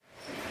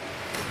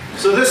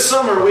So this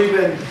summer we've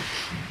been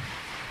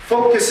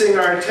focusing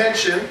our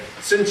attention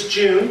since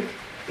June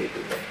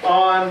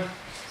on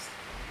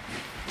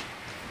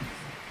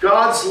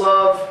God's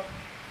love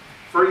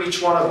for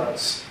each one of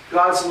us.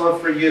 God's love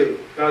for you.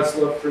 God's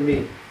love for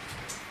me.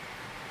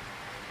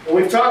 And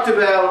we've talked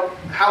about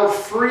how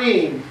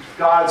freeing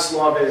God's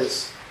love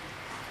is.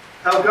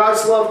 How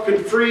God's love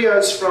can free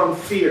us from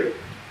fear.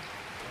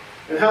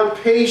 And how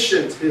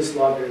patient His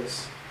love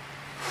is.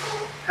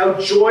 How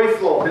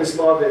joyful His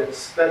love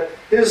is. That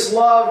His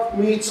love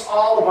meets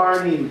all of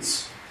our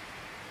needs.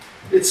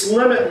 It's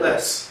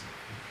limitless.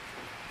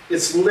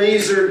 It's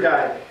laser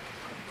guided.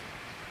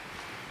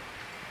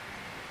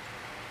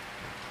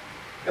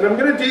 And I'm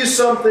going to do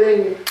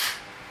something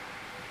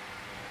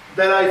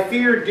that I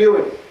fear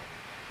doing,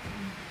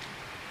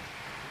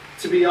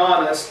 to be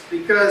honest,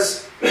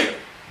 because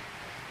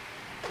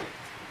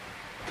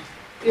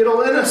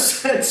it'll, in a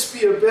sense,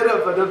 be a bit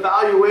of an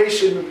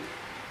evaluation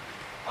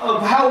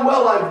of how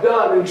well I've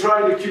done in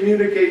trying to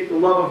communicate the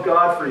love of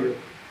God for you.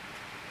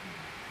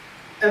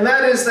 And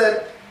that is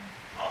that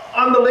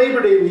on the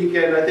Labor Day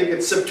weekend, I think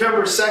it's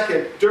September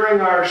 2nd, during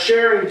our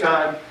sharing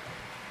time,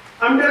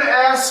 I'm going to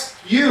ask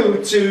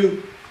you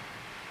to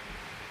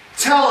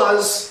tell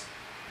us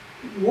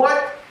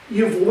what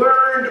you've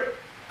learned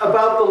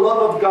about the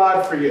love of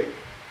God for you.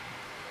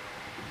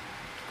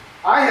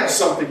 I have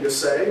something to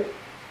say,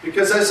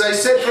 because as I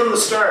said from the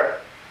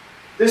start,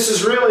 this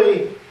is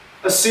really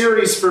a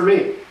series for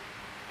me.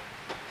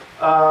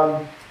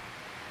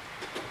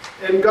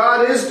 And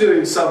God is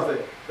doing something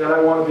that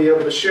I want to be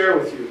able to share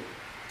with you.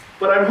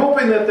 But I'm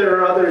hoping that there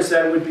are others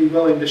that would be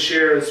willing to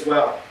share as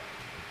well.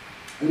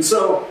 And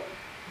so,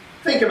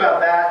 think about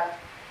that.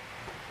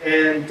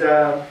 And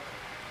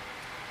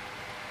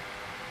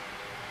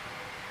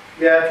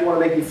if you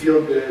want to make me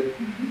feel good,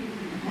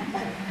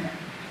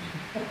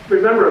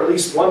 remember at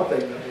least one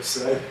thing that I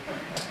said.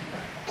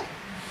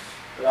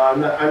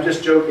 I'm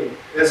just joking.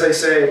 As I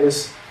say, it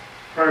was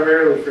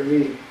primarily for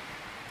me.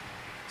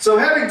 So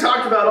having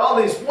talked about all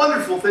these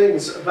wonderful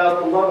things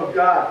about the love of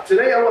God,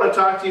 today I want to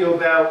talk to you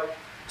about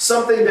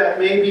something that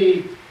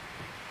maybe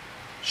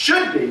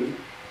should be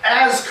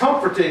as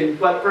comforting,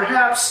 but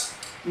perhaps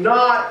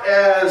not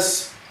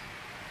as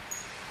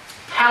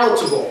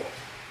palatable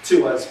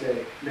to us,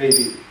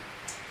 maybe.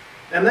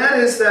 And that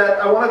is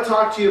that I want to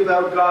talk to you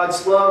about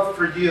God's love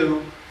for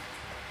you,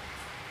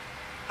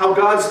 how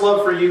God's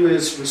love for you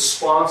is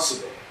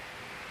responsible.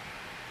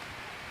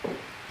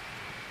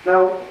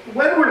 Now,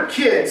 when we're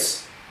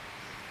kids,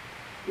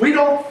 we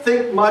don't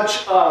think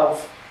much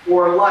of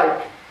or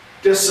like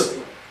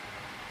discipline,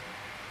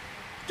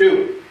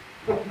 do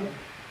we?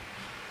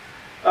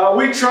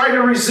 We try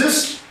to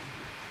resist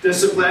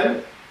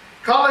discipline.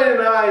 Colin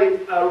and I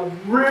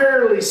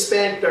rarely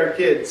spanked our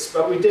kids,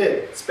 but we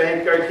did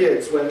spank our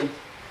kids when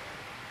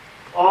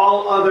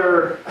all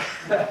other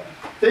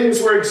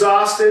things were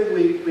exhausted.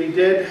 We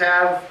did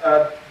have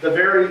the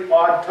very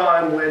odd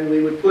time when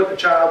we would put a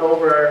child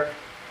over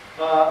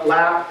our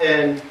lap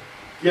and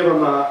give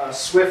them a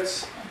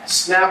swift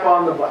snap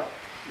on the butt.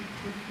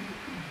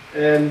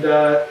 And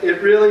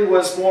it really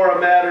was more a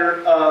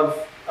matter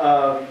of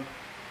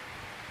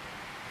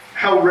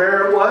how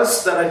rare it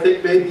was that I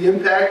think made the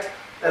impact,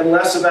 and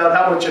less about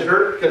how much it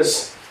hurt,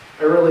 because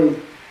I really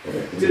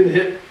didn't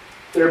hit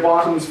their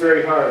bottoms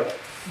very hard.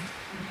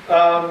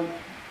 But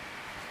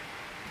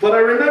I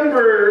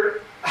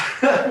remember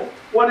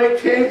when it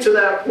came to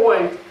that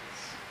point,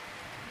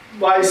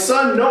 my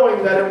son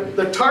knowing that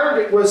the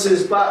target was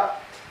his butt,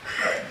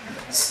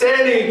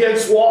 standing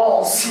against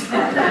walls.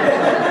 They're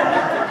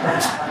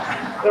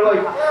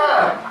like,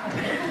 ah.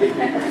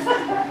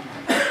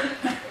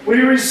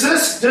 We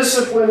resist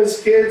discipline as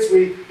kids.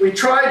 We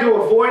try to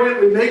avoid it.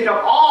 We make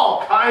up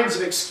all kinds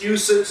of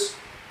excuses,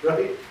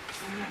 right?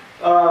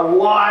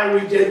 Why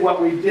we did what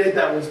we did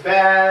that was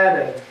bad,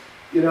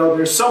 and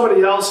there's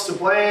somebody else to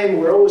blame.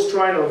 We're always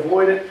trying to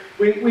avoid it.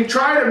 We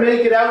try to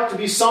make it out to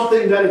be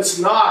something that it's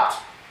not.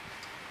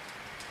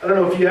 I don't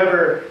know if you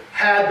ever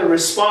had the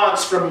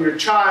response from your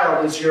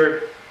child as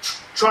you're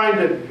trying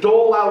to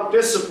dole out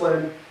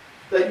discipline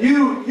that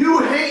you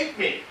hate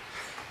me.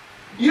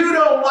 You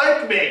don't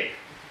like me.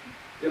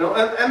 And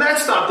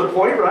that's not the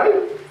point,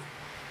 right?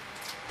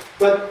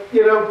 But,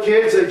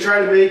 kids, they try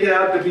to make it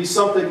out to be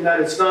something that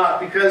it's not,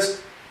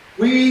 because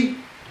we,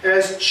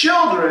 as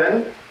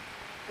children,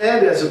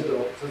 and as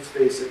adults, let's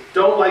face it,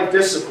 don't like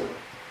discipline.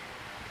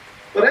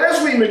 But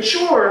as we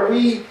mature,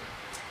 we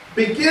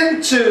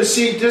begin to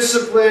see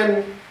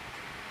discipline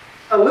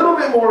a little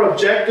bit more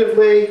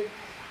objectively,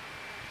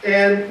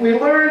 and we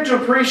learn to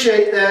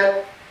appreciate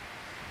that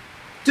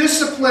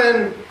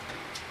discipline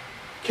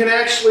can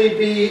actually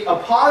be a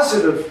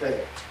positive thing.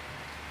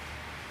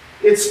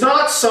 It's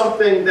not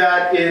something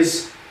that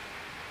is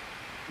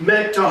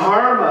meant to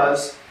harm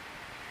us,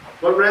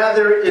 but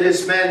rather it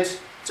is meant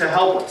to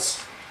help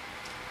us.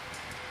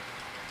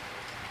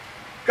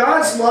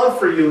 God's love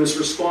for you is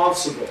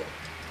responsible,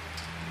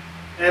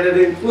 and it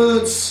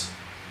includes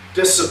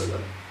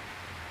discipline.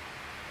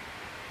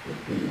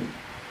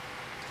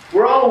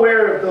 We're all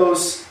aware of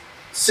those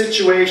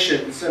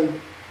situations, and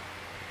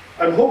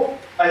I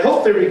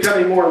hope they're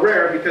becoming more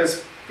rare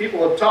because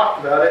people have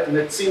talked about it, and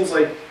it seems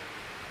like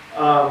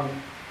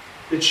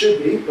it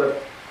should be,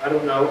 but I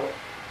don't know.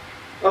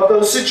 Of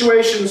those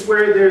situations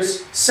where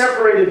there's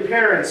separated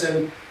parents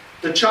and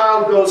the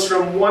child goes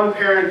from one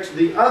parent to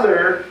the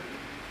other,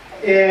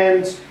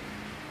 and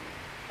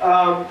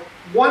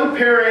one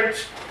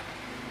parent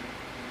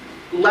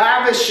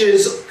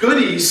lavishes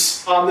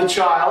goodies on the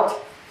child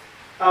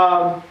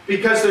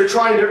because they're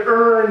trying to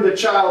earn the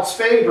child's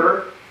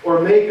favor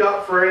or make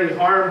up for any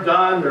harm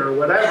done or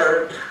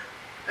whatever,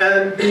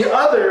 and the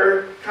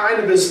other kind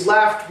of is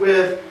left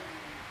with,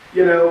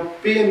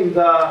 being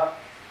the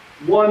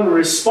one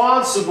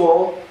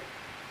responsible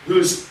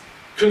who's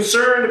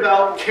concerned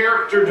about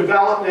character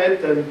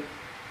development and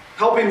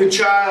helping the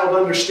child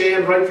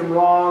understand right from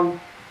wrong,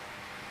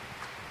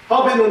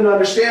 helping them to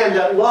understand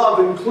that love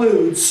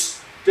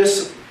includes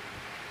discipline.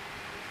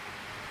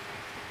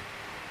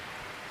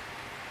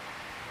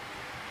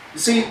 You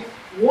see,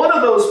 one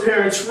of those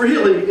parents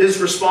really is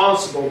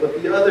responsible,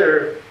 but the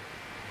other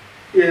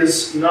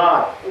is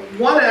not.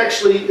 One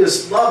actually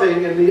is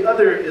loving and the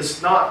other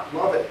is not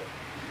loving.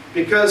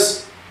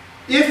 Because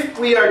if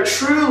we are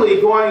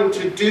truly going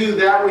to do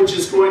that which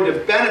is going to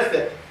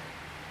benefit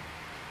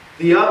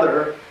the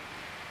other,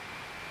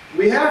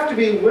 we have to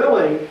be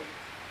willing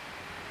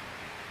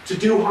to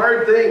do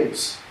hard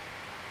things,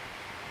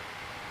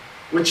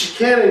 which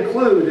can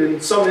include, in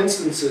some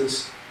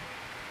instances,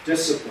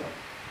 discipline.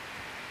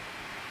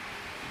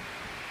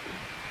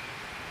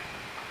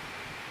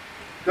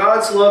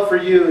 God's love for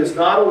you is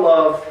not a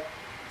love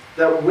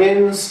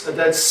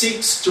that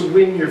seeks to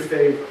win your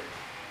favor.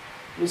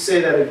 Let me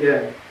say that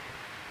again.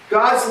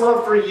 God's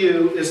love for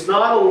you is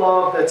not a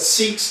love that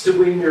seeks to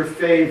win your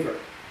favor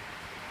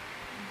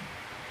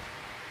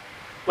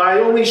by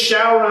only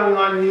showering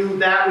on you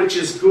that which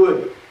is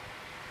good,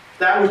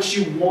 that which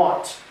you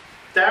want,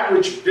 that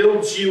which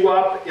builds you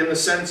up in the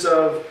sense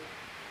of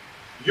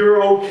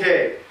you're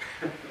okay.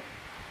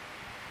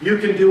 You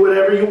can do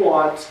whatever you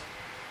want,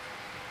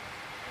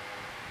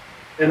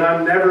 and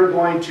I'm never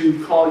going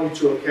to call you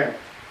to account.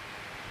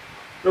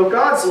 No,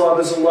 God's love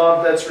is a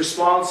love that's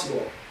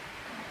responsible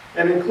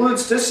and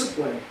includes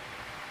discipline.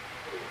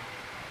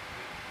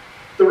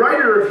 The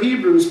writer of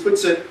Hebrews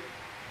puts it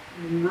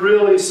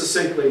really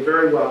succinctly,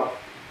 very well.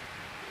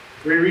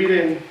 We read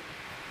in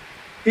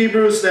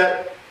Hebrews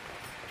that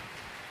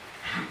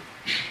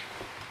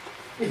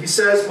he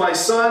says, "My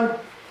son,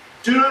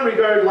 do not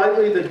regard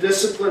lightly the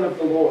discipline of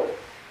the Lord,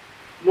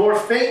 nor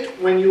faint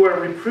when you are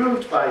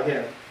reproved by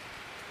him.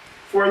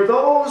 For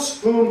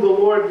those whom the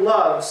Lord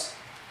loves,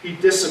 he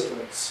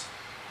disciplines,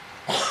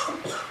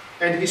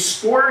 and he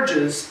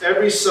scourges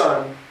every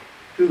son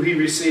who he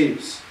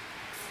receives.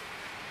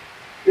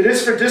 It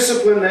is for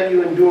discipline that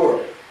you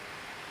endure.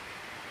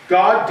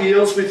 God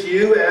deals with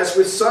you as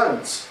with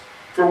sons.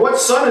 For what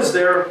son is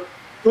there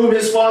whom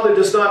his father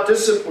does not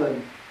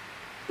discipline?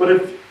 But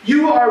if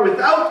you are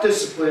without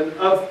discipline,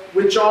 of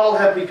which all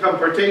have become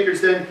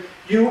partakers, then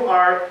you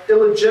are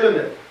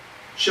illegitimate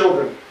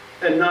children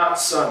and not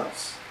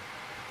sons.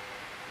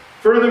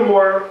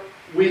 Furthermore,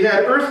 we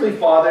had earthly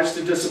fathers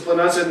to discipline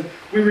us, and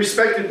we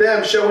respected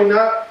them. Shall we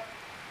not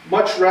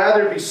much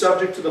rather be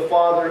subject to the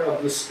Father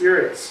of the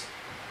spirits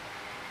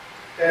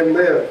and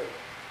live?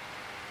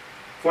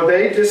 For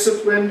they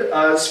disciplined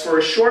us for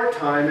a short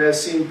time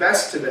as seemed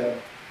best to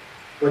them,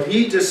 but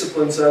he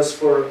disciplines us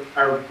for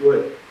our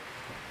good,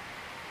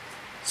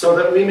 so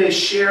that we may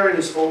share in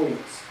his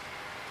holiness."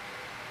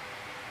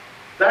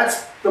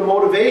 That's the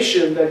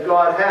motivation that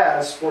God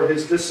has for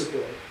his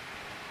discipline,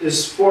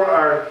 is for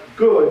our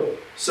good,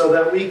 so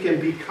that we can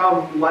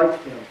become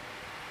like him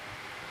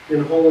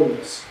in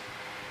holiness.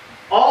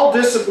 All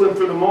discipline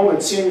for the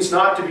moment seems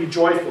not to be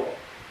joyful,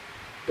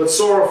 but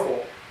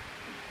sorrowful.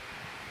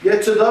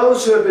 Yet to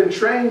those who have been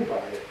trained by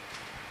it,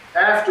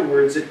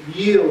 afterwards it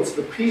yields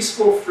the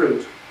peaceful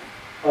fruit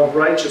of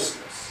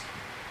righteousness.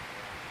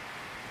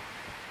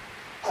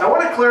 I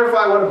want to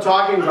clarify what I'm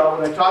talking about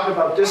when I talk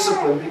about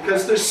discipline,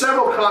 because there's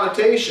several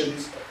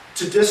connotations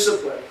to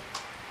discipline.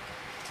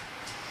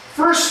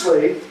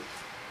 Firstly,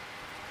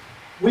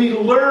 we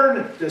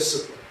learn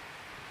discipline.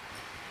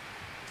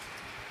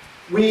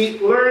 We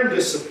learn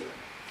discipline.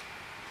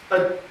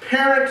 A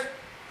parent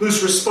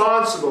who's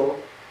responsible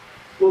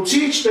will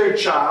teach their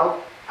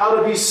child how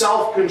to be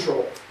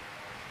self-controlled,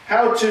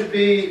 how to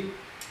be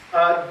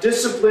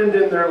disciplined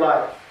in their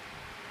life,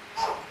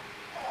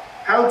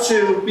 how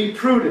to be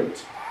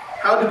prudent,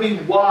 how to be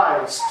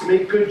wise, to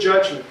make good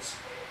judgments,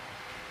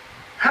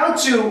 how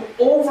to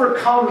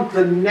overcome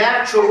the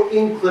natural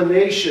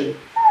inclination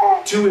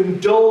to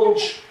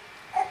indulge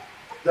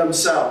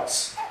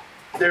themselves,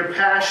 their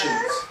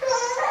passions,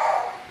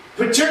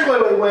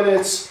 particularly when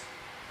it's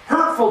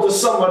hurtful to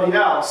somebody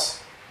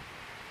else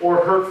or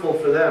hurtful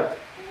for them.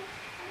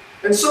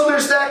 And so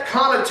there's that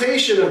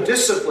connotation of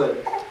discipline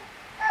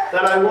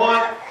that I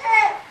want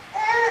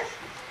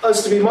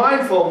us to be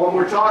mindful when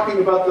we're talking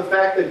about the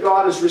fact that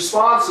God is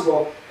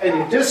responsible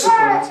and he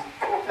disciplines,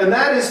 and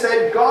that is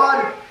that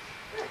God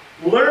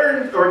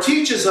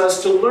teaches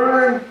us to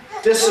learn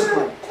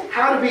discipline,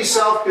 how to be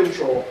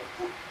self-controlled,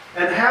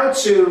 and how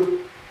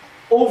to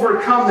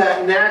overcome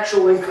that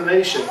natural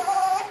inclination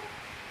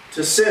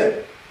to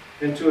sin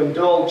and to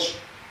indulge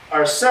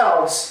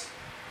ourselves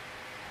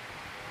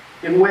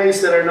in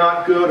ways that are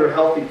not good or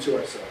healthy to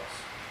ourselves.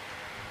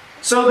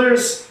 So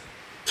there's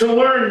to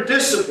learn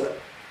discipline.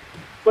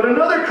 But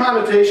another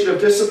connotation of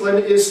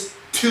discipline is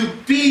to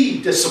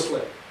be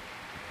disciplined.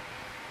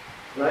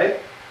 Right?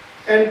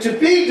 And to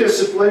be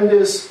disciplined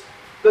is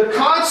the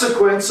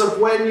consequence of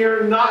when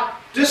you're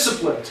not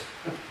disciplined.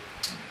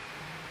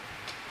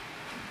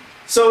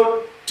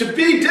 So to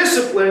be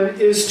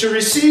disciplined is to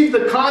receive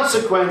the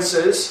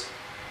consequences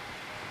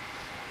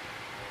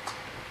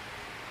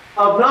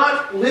of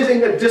not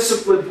living a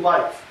disciplined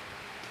life.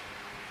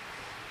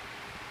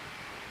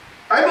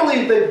 I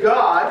believe that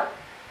God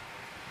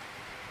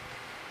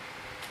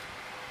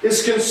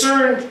is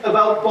concerned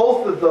about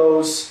both of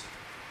those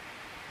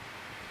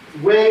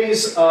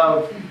ways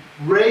of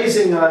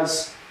raising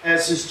us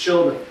as His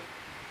children.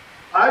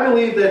 I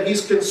believe that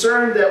He's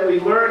concerned that we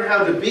learn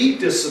how to be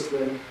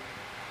disciplined,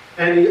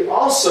 and He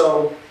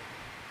also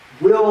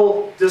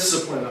will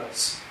discipline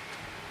us.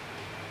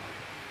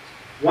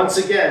 Once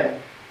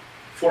again,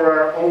 for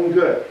our own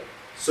good,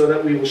 so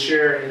that we will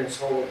share in His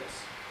holiness.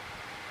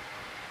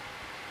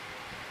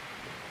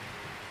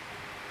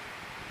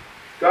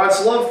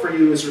 God's love for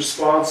you is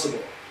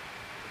responsible,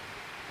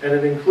 and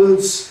it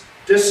includes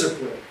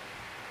discipline.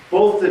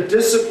 Both the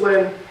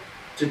discipline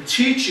to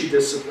teach you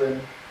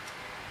discipline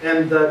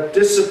and the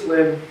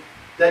discipline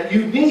that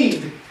you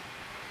need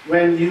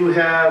when you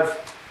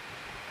have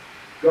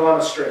gone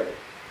astray.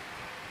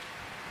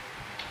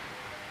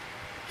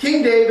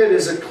 King David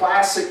is a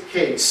classic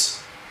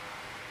case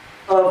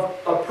of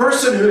a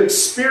person who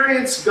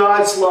experienced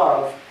God's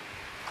love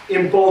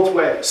in both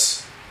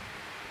ways.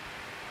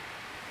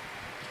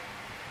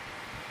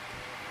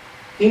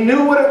 He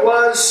knew what it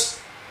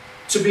was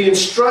to be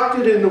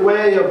instructed in the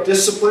way of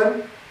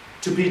discipline,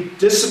 to be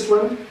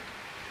disciplined,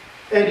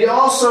 and he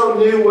also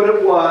knew what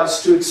it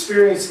was to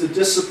experience the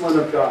discipline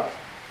of God.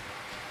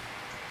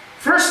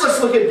 First,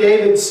 let's look at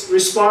David's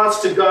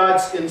response to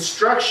God's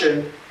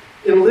instruction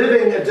in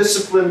living a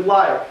disciplined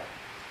life.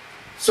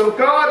 So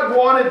God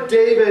wanted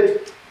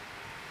David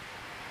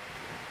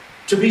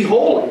to be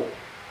holy,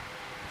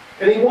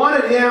 and He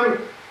wanted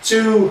him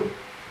to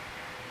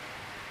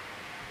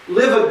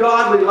live a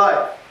godly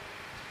life.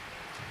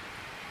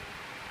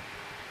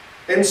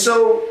 And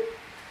so,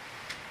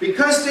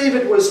 because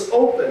David was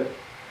open,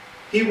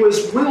 he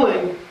was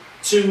willing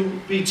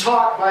to be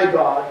taught by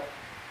God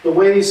the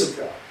ways of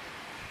God.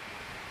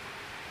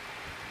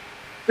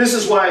 This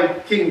is why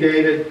King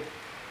David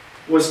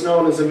was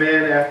known as a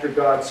man after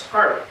God's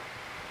heart,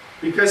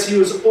 because he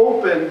was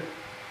open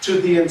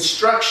to the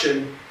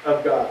instruction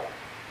of God.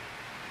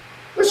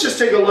 Let's just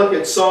take a look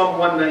at Psalm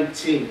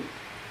 119.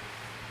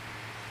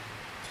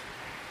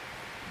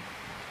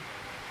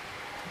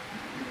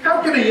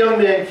 How can a young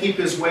man keep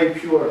his way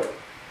pure?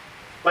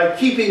 By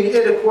keeping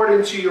it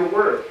according to your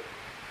word.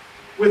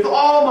 With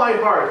all my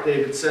heart,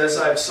 David says,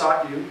 I have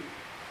sought you.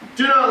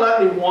 Do not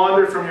let me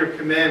wander from your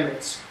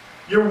commandments.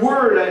 Your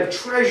word I have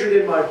treasured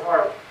in my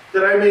heart,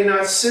 that I may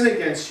not sin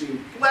against you.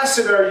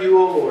 Blessed are you,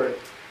 O Lord.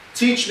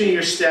 Teach me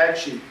your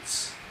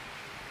statutes.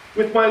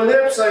 With my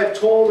lips I have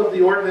told of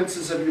the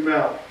ordinances of your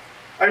mouth.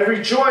 I have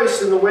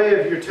rejoiced in the way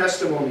of your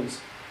testimonies.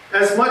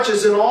 As much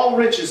as in all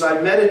riches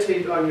I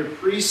meditate on your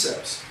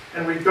precepts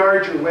and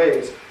regard your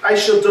ways. I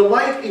shall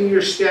delight in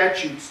your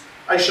statutes.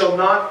 I shall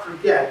not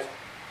forget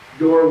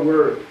your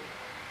word.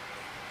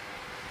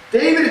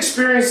 David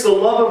experienced the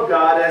love of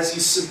God as he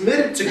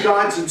submitted to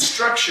God's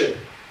instruction.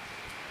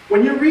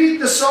 When you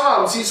read the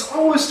Psalms, he's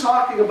always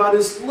talking about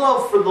his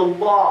love for the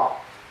law.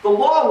 The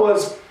law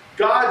was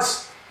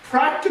God's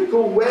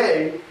practical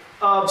way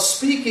of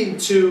speaking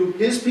to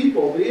his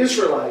people, the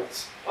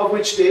Israelites, of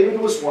which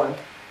David was one,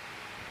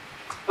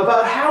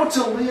 about how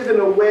to live in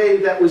a way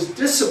that was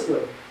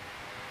disciplined.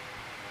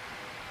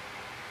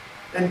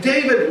 And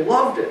David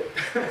loved it.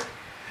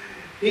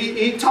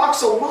 He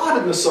talks a lot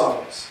in the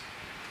Psalms.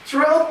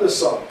 Throughout the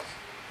Psalms,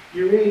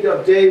 you read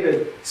of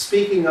David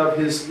speaking of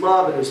his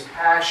love and his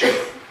passion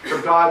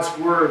for God's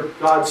word,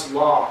 God's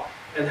law,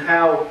 and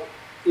how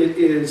it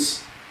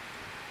is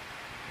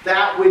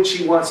that which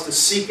he wants to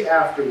seek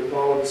after with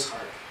all of his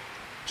heart,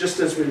 just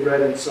as we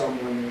read in Psalm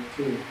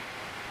 119.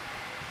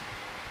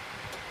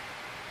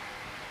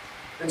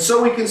 And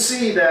so we can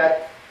see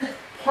that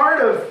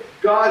part of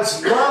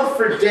God's love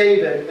for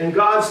David and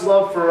God's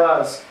love for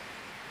us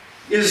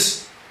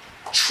is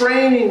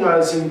training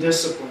us in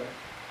discipline,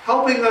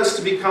 helping us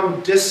to become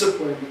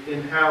disciplined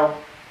in how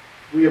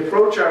we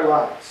approach our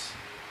lives.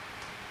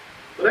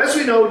 But as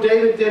we know,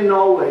 David didn't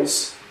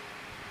always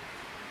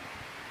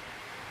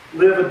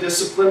live a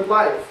disciplined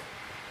life.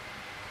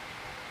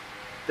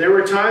 There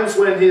were times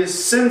when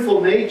his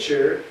sinful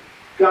nature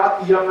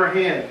got the upper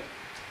hand.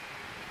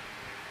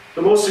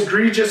 The most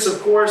egregious,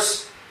 of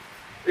course,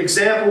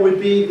 example would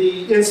be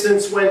the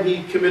instance when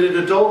he committed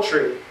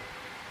adultery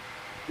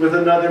with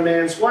another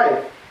man's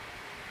wife.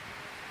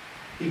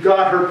 He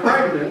got her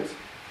pregnant,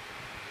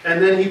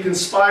 and then he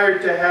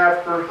conspired to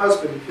have her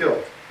husband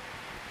killed.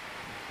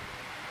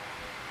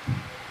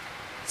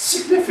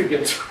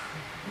 Significant.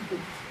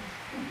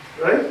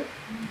 Right?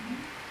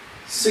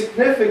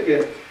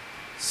 Significant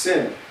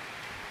sin.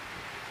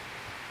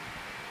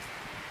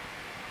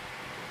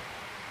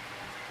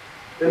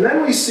 And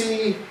then we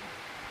see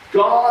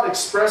God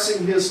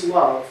expressing his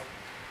love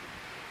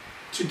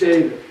to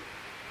David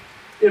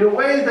in a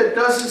way that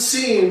doesn't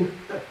seem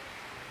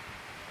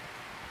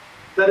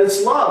that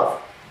it's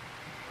love.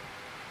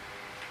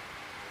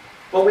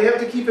 But we have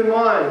to keep in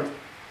mind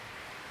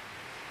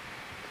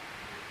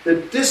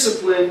that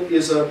discipline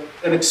is an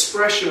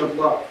expression of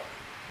love.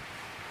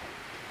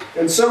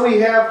 And so we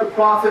have the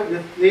prophet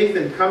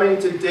Nathan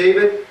coming to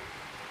David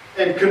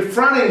and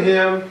confronting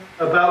him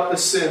about the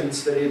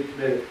sins that he had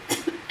committed.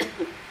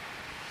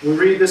 We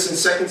read this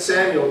in 2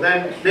 Samuel.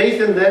 Then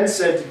Nathan then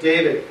said to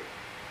David,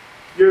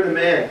 "You're the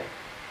man.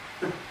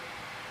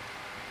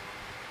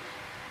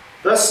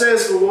 Thus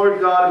says the Lord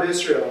God of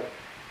Israel,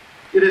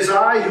 it is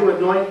I who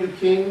anointed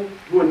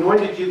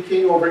you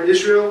king over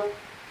Israel.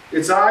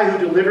 It's I who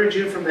delivered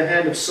you from the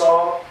hand of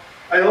Saul.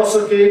 I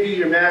also gave you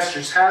your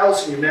master's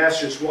house and your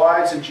master's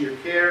wives into your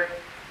care.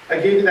 I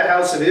gave you the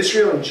house of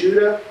Israel and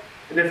Judah.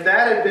 And if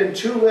that had been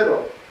too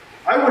little,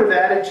 I would have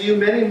added to you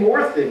many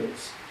more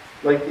things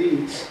like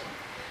these.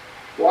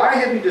 Why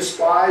have you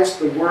despised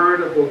the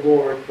word of the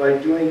Lord by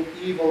doing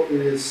evil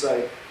in his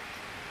sight?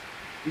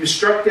 You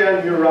struck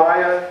down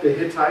Uriah the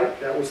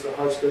Hittite," that was the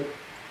husband,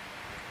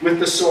 "with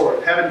the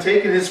sword, having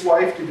taken his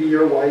wife to be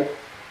your wife,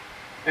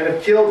 and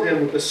have killed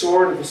him with the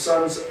sword of the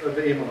sons of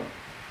Ammon.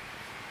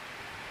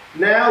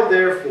 Now,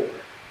 therefore,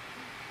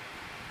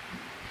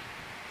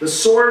 the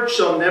sword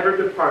shall never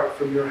depart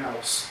from your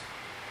house.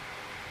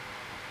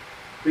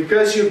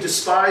 Because you have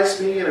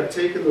despised me and have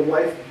taken the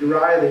wife of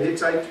Uriah the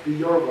Hittite to be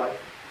your wife.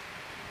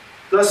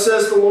 Thus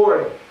says the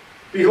Lord,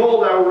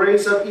 behold, I will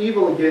raise up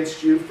evil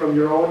against you from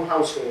your own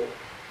household.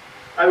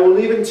 I will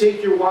even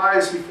take your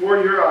wives before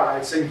your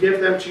eyes and give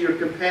them to your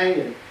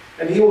companion,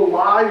 and he will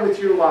lie with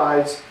your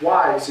wives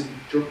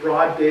in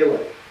broad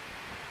daylight.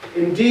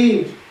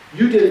 Indeed,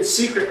 you did it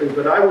secretly,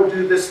 but I will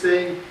do this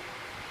thing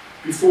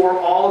before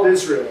all of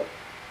Israel,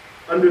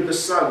 under the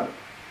sun."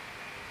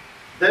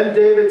 Then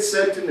David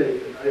said to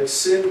Nathan, "I have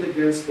sinned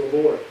against the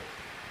Lord."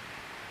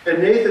 And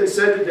Nathan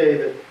said to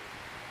David,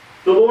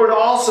 "The Lord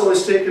also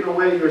has taken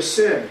away your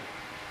sin.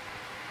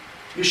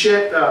 You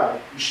shan't die,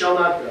 you shall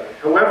not die.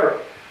 However,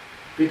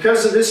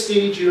 because of this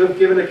deed you have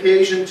given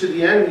occasion to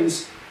the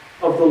enemies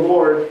of the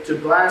Lord to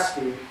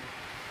blaspheme.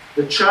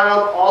 The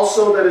child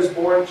also that is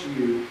born to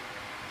you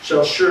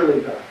shall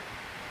surely die."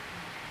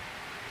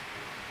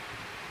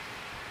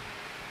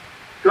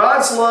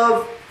 God's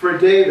love for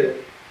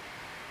David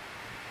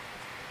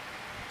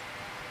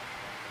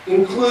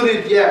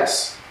included,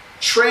 yes,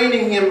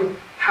 training him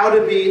how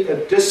to be a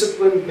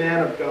disciplined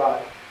man of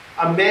God,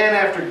 a man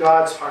after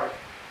God's heart.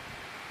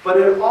 But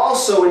it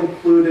also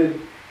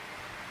included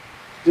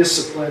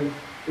discipline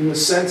in the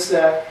sense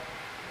that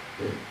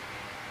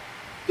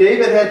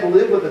David had to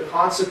live with the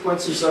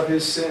consequences of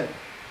his sin.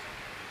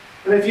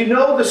 And if you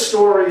know the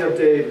story of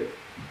David,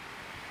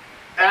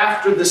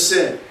 after the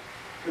sin,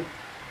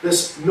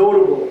 this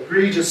notable,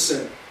 egregious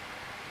sin,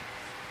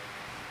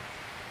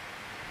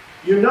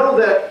 you know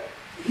that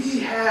he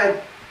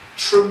had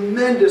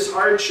tremendous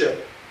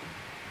hardship.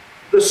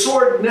 The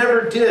sword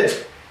never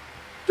did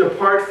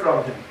depart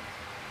from him.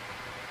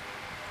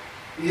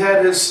 He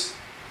had this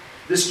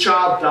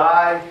child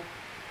die.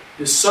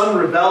 His son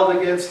rebelled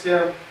against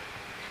him.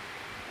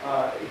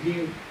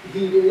 He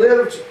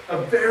lived a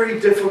very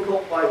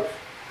difficult life.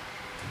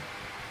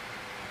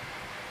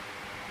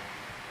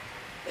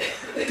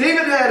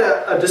 David had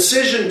a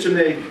decision to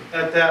make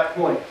at that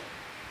point,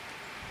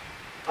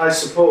 I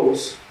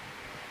suppose.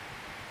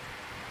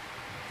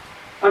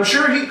 I'm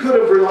sure he could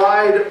have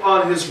relied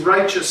on his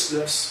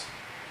righteousness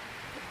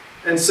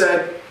and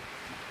said,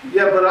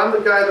 "Yeah, but I'm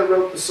the guy that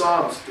wrote the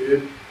Psalms,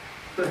 dude.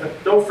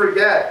 Don't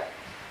forget,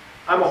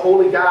 I'm a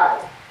holy guy."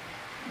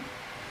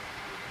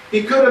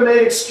 He could have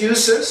made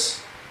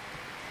excuses,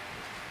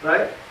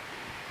 right?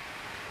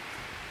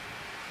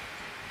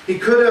 He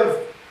could have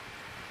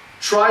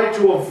tried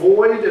to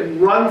avoid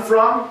and run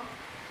from.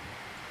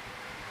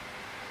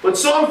 But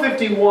Psalm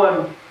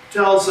 51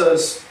 tells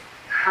us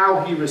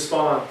how he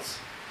responds.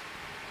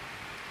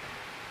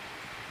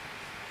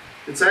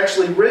 It's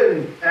actually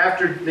written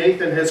after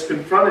Nathan has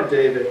confronted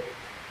David.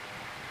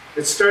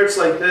 It starts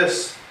like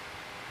this: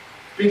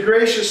 "Be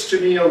gracious to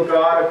me, O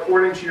God,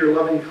 according to your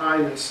loving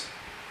kindness.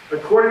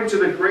 According to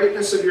the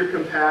greatness of your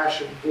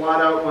compassion, blot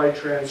out my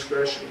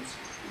transgressions.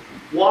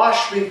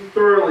 Wash me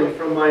thoroughly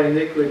from my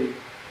iniquity,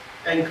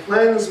 and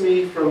cleanse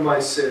me from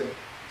my sin.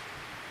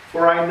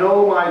 For I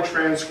know my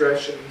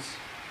transgressions,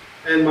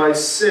 and my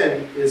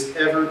sin is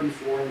ever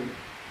before me.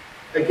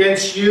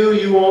 Against you,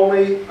 you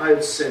only, I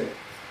have sinned,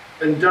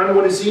 and done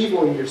what is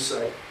evil in your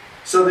sight,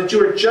 so that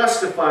you are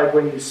justified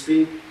when you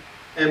speak,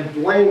 and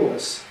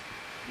blameless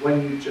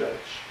when you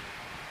judge."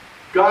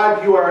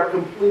 God, you are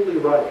completely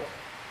right.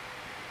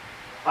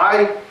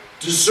 I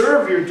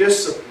deserve your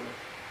discipline.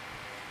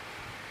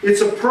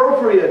 It's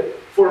appropriate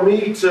for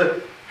me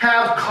to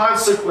have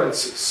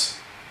consequences.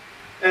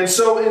 And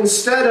so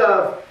instead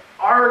of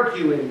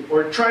arguing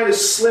or trying to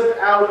slip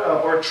out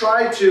of or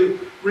try to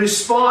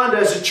respond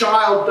as a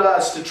child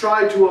does to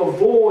try to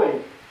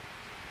avoid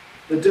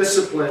the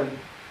discipline,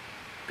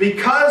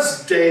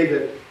 because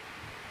David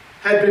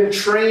had been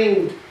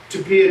trained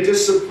to be a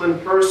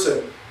disciplined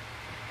person,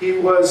 he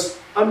was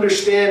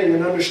understanding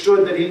and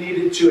understood that he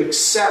needed to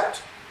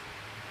accept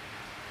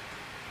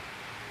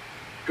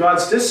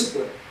God's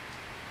discipline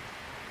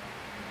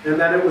and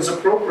that it was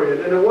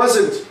appropriate. And it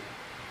wasn't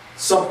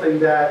something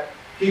that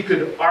he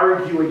could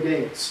argue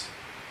against.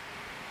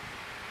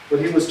 But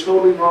he was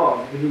totally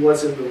wrong, and he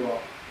was in the wrong.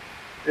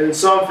 And in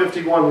Psalm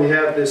 51, we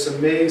have this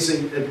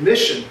amazing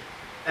admission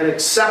and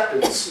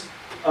acceptance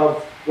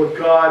of what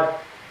God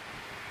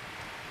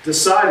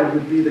decided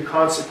would be the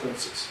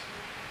consequences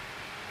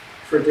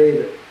for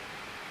David.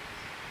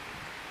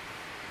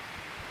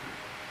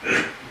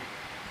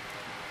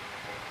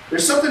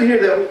 There's something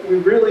here that we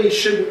really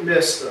shouldn't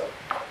miss, though.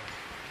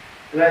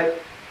 And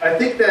I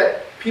think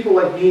that people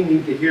like me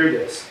need to hear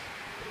this.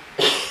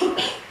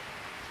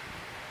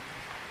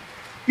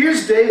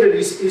 Here's David.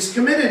 He's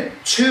committed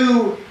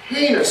 2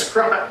 heinous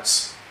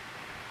crimes.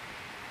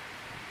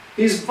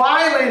 He's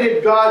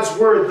violated God's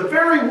word, the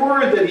very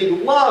word that he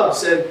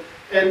loves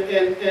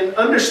and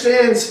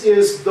understands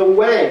is the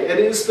way, and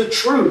is the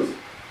truth.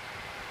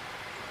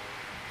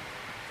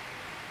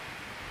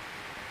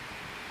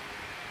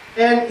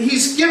 And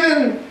he's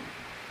given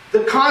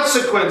the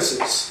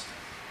consequences.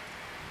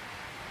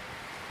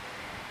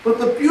 But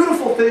the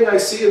beautiful thing I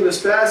see in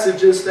this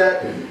passage is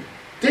that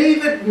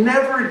David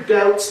never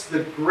doubts the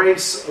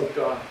grace of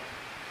God.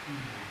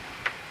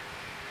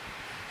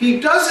 He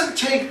doesn't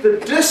take the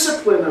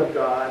discipline of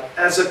God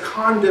as a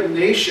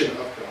condemnation of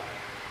God.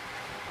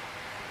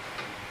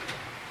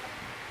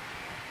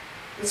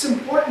 It's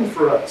important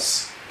for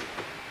us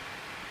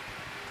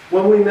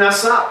when we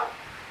mess up,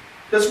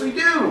 because we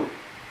do.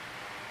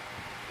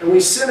 And we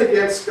sin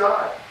against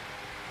God.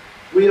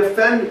 We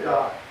offend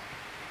God.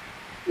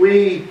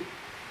 We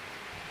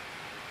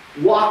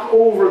walk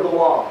over the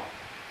law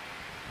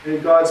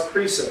and God's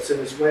precepts and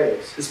his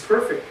ways, his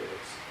perfect ways.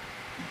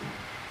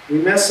 We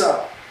mess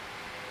up.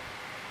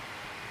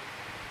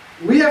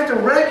 We have to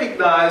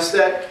recognize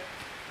that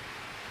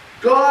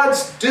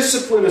God's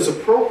discipline is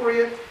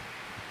appropriate.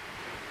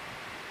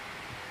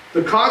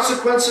 The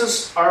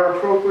consequences are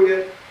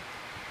appropriate.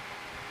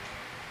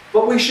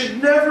 But we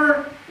should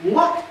never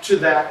look to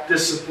that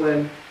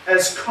discipline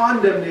as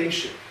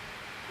condemnation.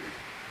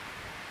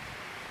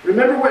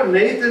 Remember what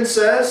Nathan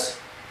says?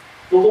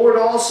 The Lord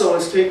also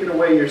has taken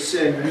away your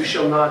sin, you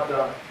shall not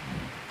die.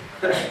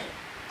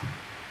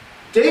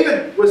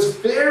 David was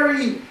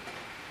very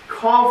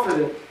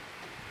confident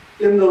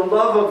in the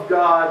love of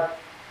God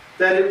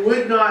that it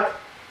would not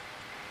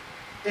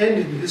end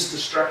in his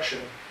destruction,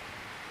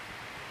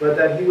 but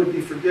that he would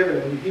be forgiven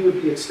and he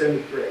would be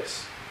extended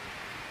grace.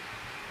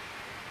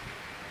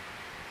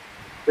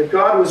 That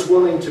God was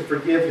willing to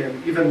forgive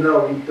him even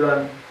though he'd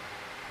done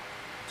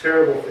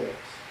terrible things.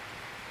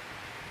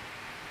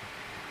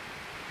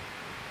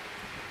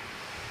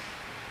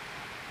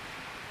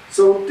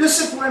 So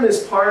discipline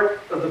is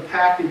part of the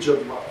package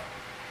of love.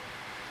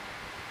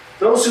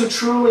 Those who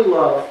truly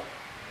love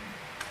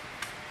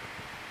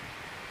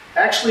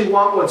actually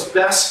want what's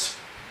best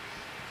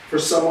for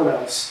someone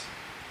else.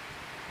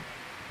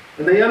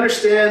 And they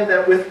understand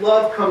that with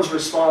love comes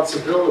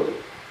responsibility.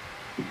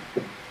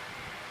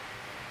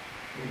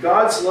 And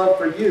God's love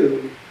for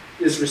you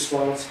is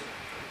responsible.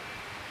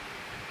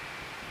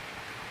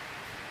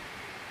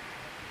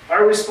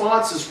 Our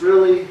response is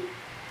really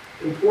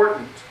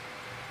important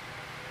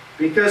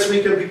because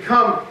we can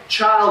become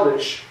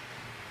childish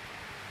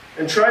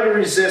and try to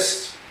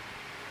resist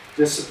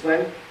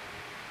discipline,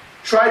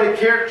 try to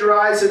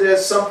characterize it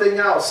as something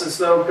else, as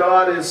though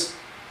God is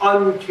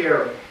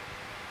uncaring,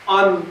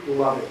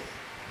 unloving.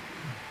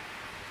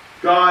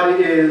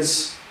 God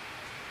is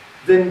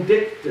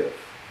vindictive.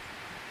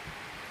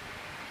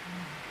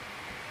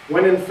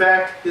 When in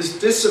fact his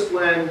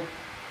discipline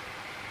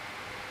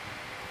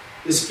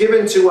is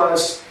given to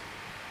us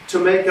to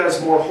make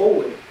us more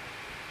holy,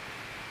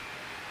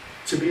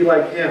 to be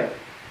like him.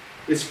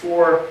 It's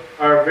for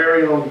our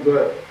very own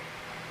good.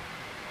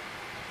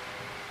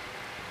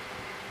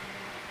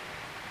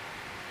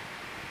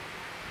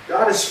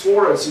 God is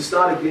for us, he's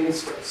not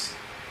against us.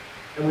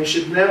 And we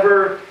should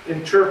never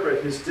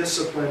interpret his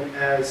discipline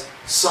as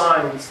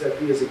signs that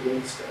he is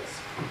against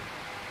us.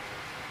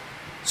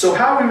 So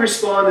how we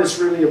respond is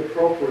really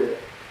appropriate.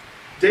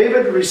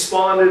 David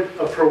responded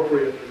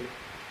appropriately.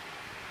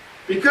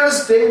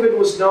 Because David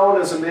was known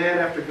as a man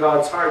after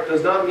God's heart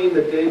does not mean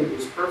that David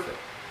was perfect.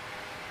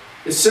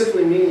 It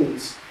simply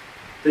means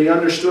that he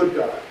understood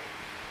God.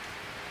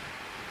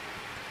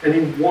 And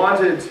he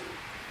wanted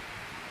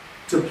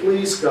to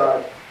please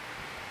God.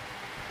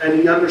 And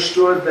he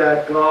understood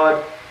that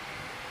God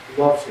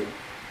loved him.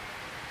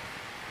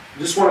 I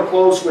just want to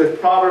close with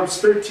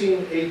Proverbs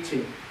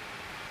 13:18.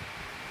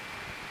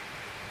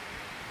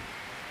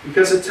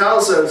 Because it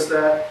tells us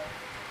that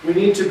we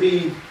need to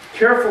be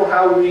careful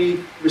how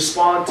we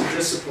respond to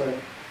discipline.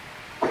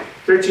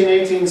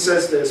 13:18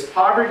 says this,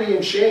 "Poverty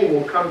and shame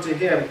will come to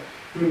him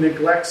who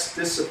neglects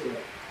discipline.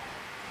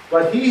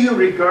 But he who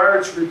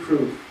regards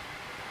reproof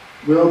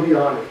will be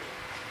honored."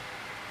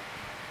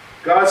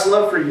 God's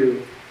love for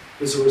you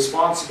is a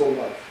responsible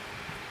love.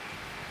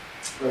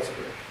 Let's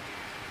pray.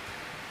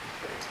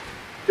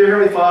 Dear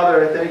Heavenly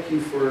Father, I thank you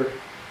for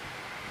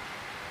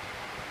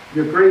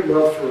your great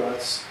love for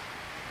us.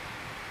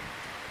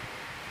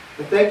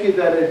 I thank you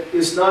that it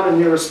is not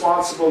an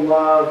irresponsible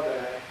love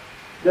that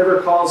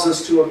never calls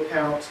us to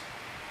account,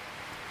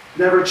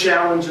 never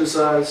challenges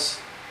us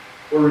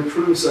or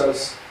reproves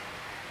us.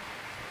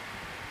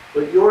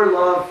 But your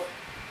love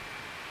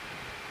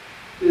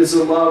is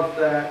a love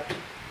that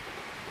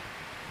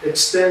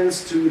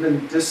extends to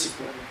even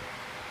discipline.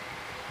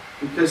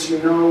 Because you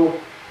know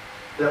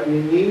that we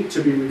need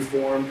to be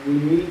reformed, we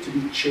need to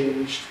be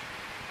changed,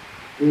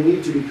 we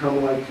need to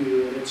become like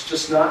you, and it's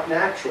just not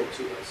natural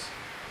to us.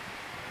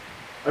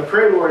 I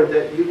pray, Lord,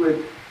 that you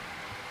would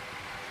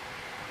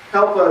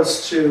help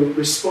us to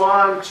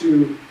respond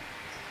to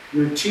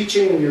your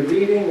teaching and your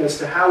leading as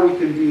to how we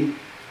can be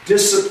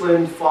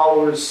disciplined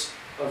followers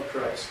of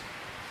Christ.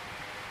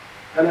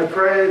 And I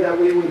pray that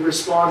we would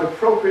respond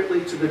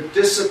appropriately to the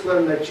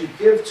discipline that you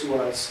give to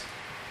us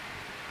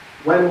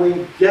when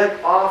we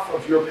get off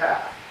of your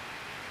path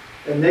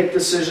and make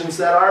decisions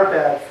that are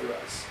bad for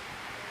us.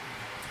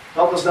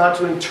 Help us not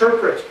to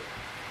interpret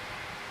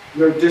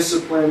your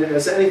discipline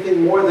as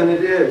anything more than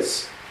it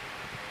is.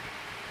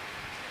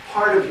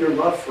 Part of your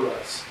love for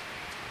us.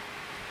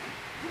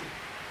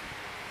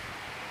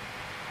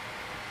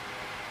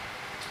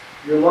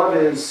 Your love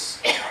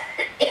is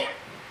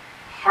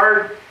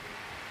hard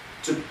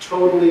to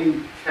totally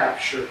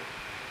capture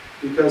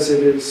because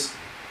it is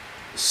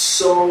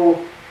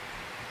so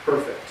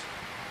perfect.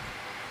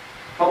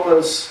 Help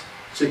us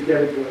to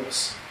get a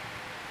glimpse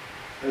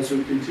as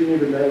we continue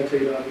to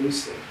meditate on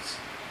these things.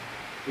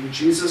 In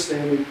Jesus'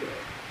 name we pray.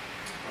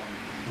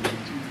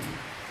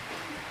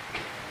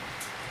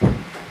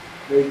 Amen.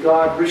 May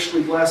God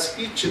richly bless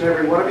each and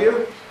every one of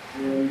you,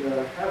 and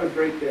have a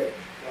great day.